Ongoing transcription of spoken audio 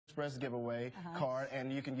Express giveaway card,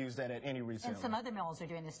 and you can use that at any retailer. And some other malls are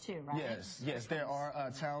doing this too, right? Yes, there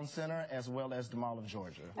are Town Center as well as the Mall of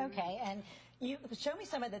Georgia. Okay, and you show me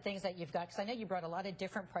some of the things that you've got, because I know you brought a lot of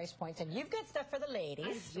different price points, and you've got stuff for the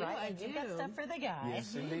ladies, right? And you've got stuff for the guys.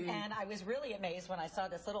 Yes, indeed. And I was really amazed when I saw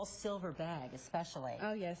this little silver bag, especially.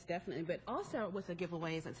 Oh, yes, definitely. But also with the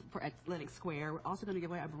giveaways at Lenox Square, we're also going to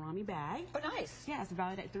give away a Barami bag. Oh, nice. Yeah, it's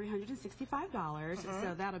valued at $365.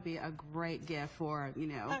 So that'll be a great gift for, you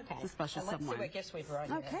know, a special someone. Let's see what gifts we brought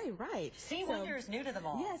here. Okay, right. Sea Wonder is new to the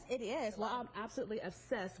mall. Yes, it is. Well, I'm absolutely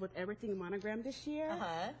obsessed with everything monogram this year.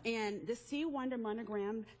 And the Sea Wonder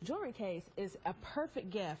monogram jewelry case is a perfect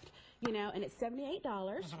gift, you know, and it's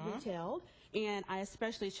 $78 retailed. And I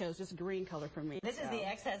especially chose this green color for me. This is the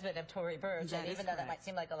ex-husband of Tory Burch, and even though that might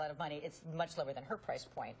seem like a lot of money, it's much lower than her price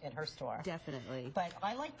point in her store. Definitely. But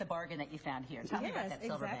I like the bargain that you found here. Tell me about that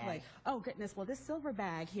silver bag. Oh, goodness. Well, this silver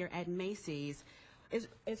bag here at Macy's is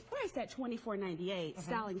priced at $24.98.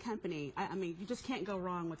 Style & Company. I mean, you just can't go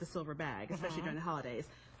wrong with a silver bag, especially during the holidays.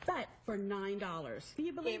 But for $9. Can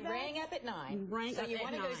you believe that? It rang up at 9. So you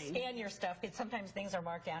want to go scan your stuff, because sometimes things are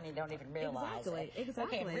marked down and you don't even realize it.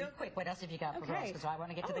 Exactly. Okay, real quick, what else have you got for girls? Because I want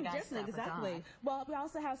to get to the guys' stuff. Exactly. Well, we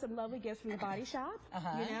also have some lovely gifts from the Body Shop.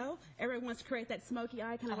 You know, everyone wants to create that smoky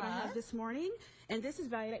eye, kind of what I have this morning. And this is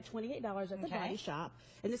valued at $28 at the Body Shop.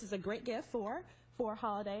 And this is a great gift for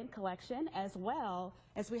holiday and collection, as well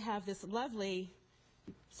as we have this lovely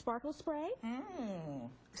sparkle spray,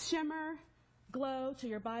 shimmer, glow to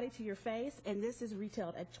your body, to your face, and this is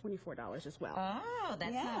retailed at $24 as well. Oh,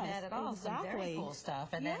 that's not bad at all. Some very cool stuff.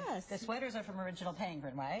 And then the sweaters are from Original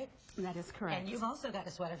Penguin, right? That is correct. And you've also got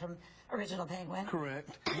a sweater from Original Penguin.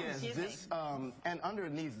 Correct. Yes, this and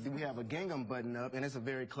underneath we have a gingham button up, and it's a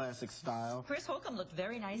very classic style. Chris Holcomb looked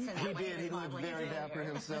very nice in He did. He looked very dapper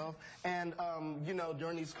himself. And you know,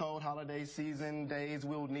 during these cold holiday season days,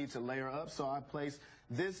 we'll need to layer up. So I placed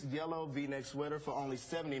this yellow V-neck sweater for only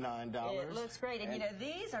 $79. It looks great. And you know,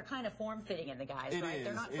 these are kind of form-fitting in the guys, right?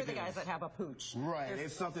 They're not for the guys that have a pooch. Right.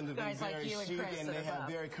 It's something to be very chic, and they have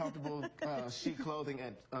very comfortable chic clothing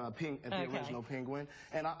at the Original Penguin.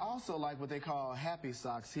 And I also like what they call happy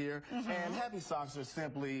socks here. And happy socks are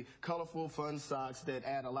simply colorful, fun socks that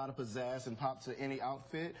add a lot of pizzazz and pop to any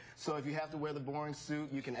outfit. So if you have to wear the boring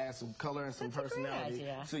suit, you can add some color and some personality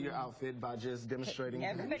to your outfit by just demonstrating.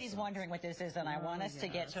 Everybody's wondering what this is, and I want us to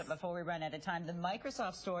get to it before we run out of time. The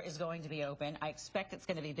Microsoft Store is going to be open. I expect it's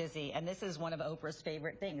going to be busy, and this is one of Oprah's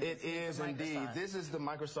favorite things. It is indeed. This is the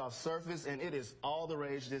Microsoft Surface, and it is all the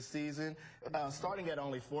rage this season. Starting at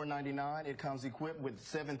only $4.99, it comes equipped with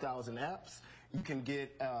 7,000 apps. You can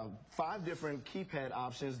get 5 different keypad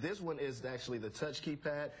options. This one is actually the touch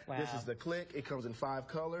keypad. This is the click. It comes in 5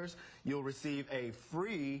 colors. You'll receive a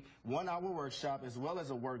free 1-hour workshop as well as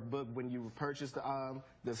a workbook when you purchase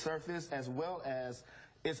the Surface, as well as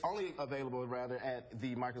it's only available, rather, at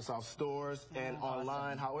the Microsoft stores and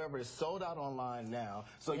online. However, it's sold out online now,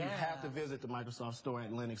 so you have to visit the Microsoft store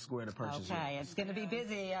at Lenox Square to purchase it. Okay, it's going to be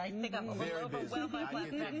busy. I think I'm a little overwhelmed by Black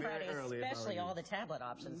Friday, especially all the tablet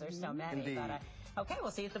options. There's so many. Indeed. Okay,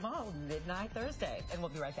 we'll see you at the mall midnight Thursday, and we'll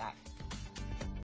be right back.